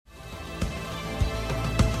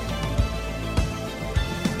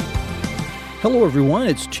Hello, everyone.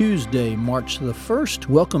 It's Tuesday, March the 1st.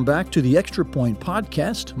 Welcome back to the Extra Point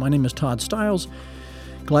Podcast. My name is Todd Stiles.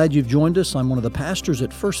 Glad you've joined us. I'm one of the pastors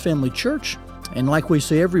at First Family Church. And like we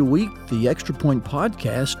say every week, the Extra Point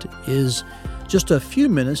Podcast is just a few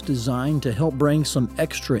minutes designed to help bring some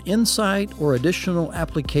extra insight or additional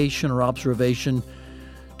application or observation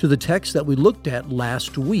to the text that we looked at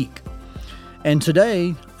last week. And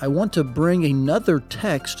today, I want to bring another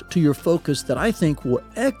text to your focus that I think will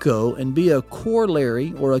echo and be a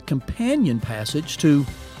corollary or a companion passage to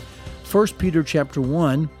 1 Peter chapter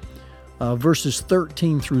 1, verses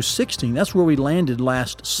 13 through 16. That's where we landed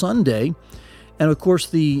last Sunday. And of course,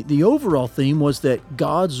 the overall theme was that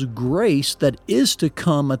God's grace that is to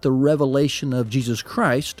come at the revelation of Jesus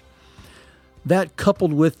Christ, that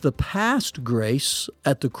coupled with the past grace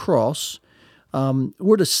at the cross,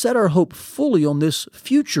 we're to set our hope fully on this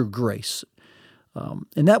future grace.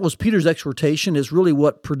 And that was Peter's exhortation, is really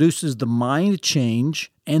what produces the mind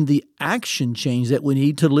change and the action change that we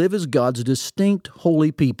need to live as God's distinct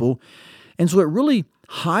holy people. And so it really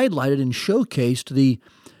highlighted and showcased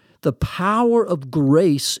the power of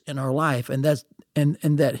grace in our life, and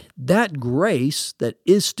that grace that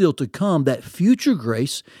is still to come, that future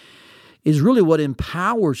grace, is really what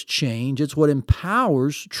empowers change. It's what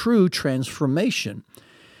empowers true transformation.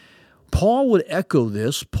 Paul would echo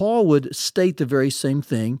this. Paul would state the very same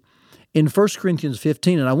thing in 1 Corinthians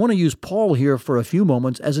 15, and I want to use Paul here for a few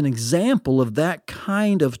moments as an example of that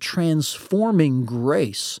kind of transforming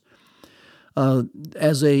grace,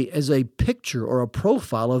 as a picture or a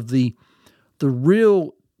profile of the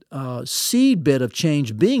real seedbed of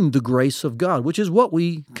change being the grace of God, which is what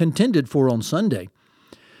we contended for on Sunday.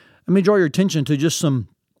 Let me draw your attention to just some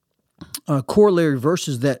corollary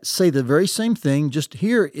verses that say the very same thing, just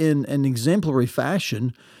here in an exemplary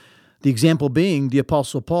fashion. The example being the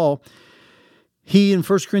Apostle Paul. He, in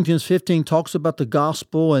 1 Corinthians 15, talks about the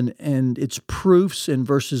gospel and its proofs in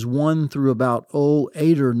verses 1 through about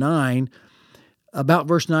 8 or 9. About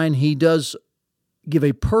verse 9, he does give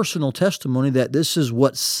a personal testimony that this is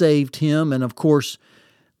what saved him, and of course,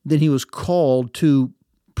 then he was called to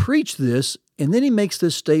preach this. And then he makes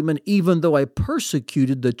this statement, even though I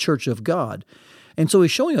persecuted the church of God. And so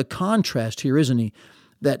he's showing a contrast here, isn't he?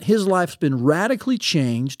 That his life's been radically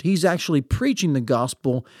changed. He's actually preaching the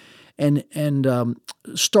gospel and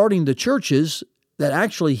starting the churches that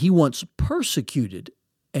actually he once persecuted.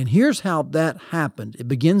 And here's how that happened. It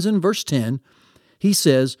begins in verse 10. He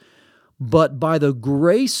says, "But by the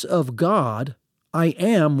grace of God, I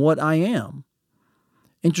am what I am."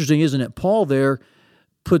 Interesting, isn't it? Paul there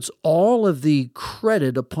puts all of the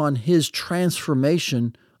credit upon his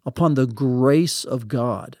transformation upon the grace of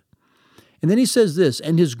God. And then he says this,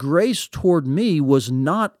 "And his grace toward me was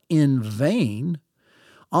not in vain.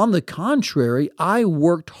 On the contrary, I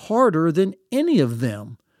worked harder than any of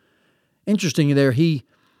them." Interesting there, he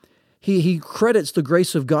credits the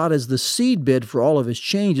grace of God as the seedbed for all of his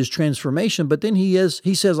change, his transformation, but then he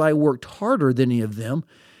says, "I worked harder than any of them."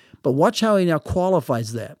 But watch how he now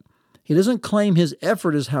qualifies that. He doesn't claim his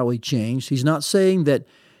effort is how he changed. He's not saying that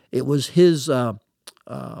it was his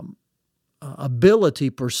ability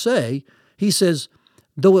per se. He says,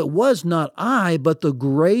 "Though it was not I, but the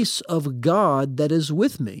grace of God that is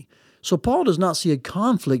with me." So Paul does not see a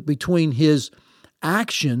conflict between his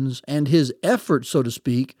actions and his effort, so to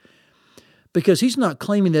speak, because he's not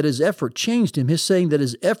claiming that his effort changed him. He's saying that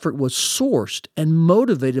his effort was sourced and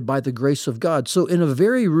motivated by the grace of God. So in a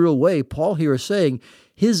very real way, Paul here is saying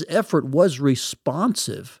his effort was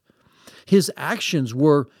responsive. His actions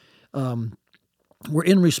were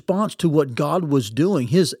in response to what God was doing.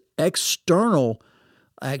 His external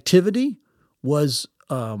activity was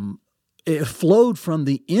it flowed from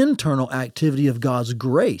the internal activity of God's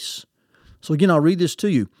grace. So again, I'll read this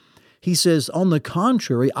to you. He says, "On the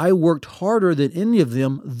contrary, I worked harder than any of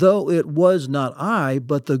them, though it was not I,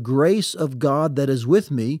 but the grace of God that is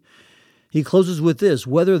with me." He closes with this,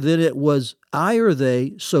 "Whether then it was I or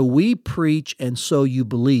they, so we preach and so you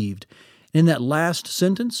believed." In that last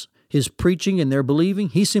sentence, his preaching and their believing,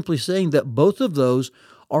 he's simply saying that both of those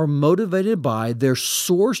are motivated by, they're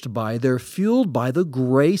sourced by, they're fueled by the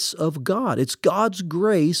grace of God. It's God's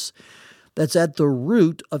grace that's at the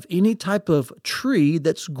root of any type of tree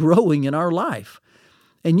that's growing in our life.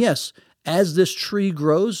 And yes, as this tree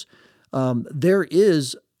grows, there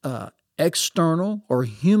is external or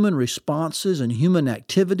human responses and human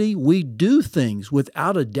activity. We do things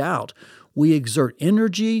without a doubt. We exert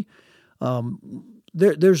energy.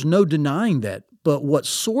 There's no denying that. But what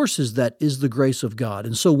sources that is the grace of God.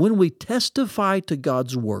 And so when we testify to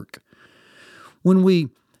God's work, when we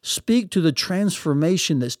speak to the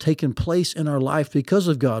transformation that's taken place in our life because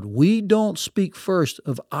of God. We don't speak first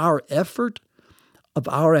of our effort, of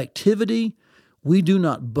our activity. We do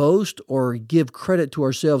not boast or give credit to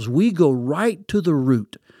ourselves. We go right to the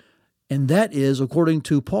root. And that is, according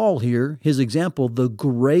to Paul here, his example, the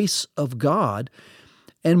grace of God.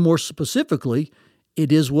 And more specifically,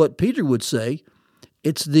 it is what Peter would say,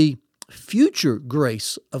 it's the future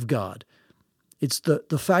grace of God. It's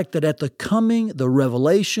the fact that at the coming, the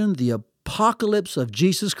revelation, the apocalypse of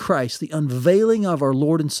Jesus Christ, the unveiling of our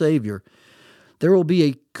Lord and Savior, there will be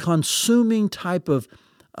a consuming type of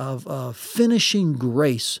finishing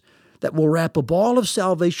grace that will wrap up all of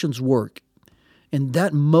salvation's work. And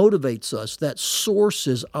that motivates us, that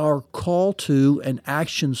sources our call to and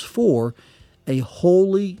actions for a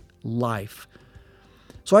holy life.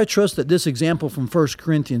 So I trust that this example from 1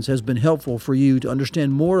 Corinthians has been helpful for you to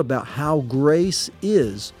understand more about how grace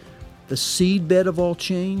is the seedbed of all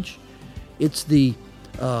change. It's the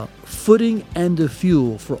footing and the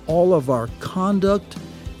fuel for all of our conduct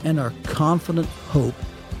and our confident hope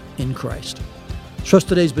in Christ. Trust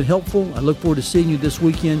today's been helpful. I look forward to seeing you this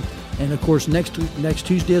weekend and, of course, next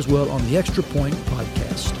Tuesday as well on the Extra Point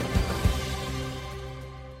Podcast.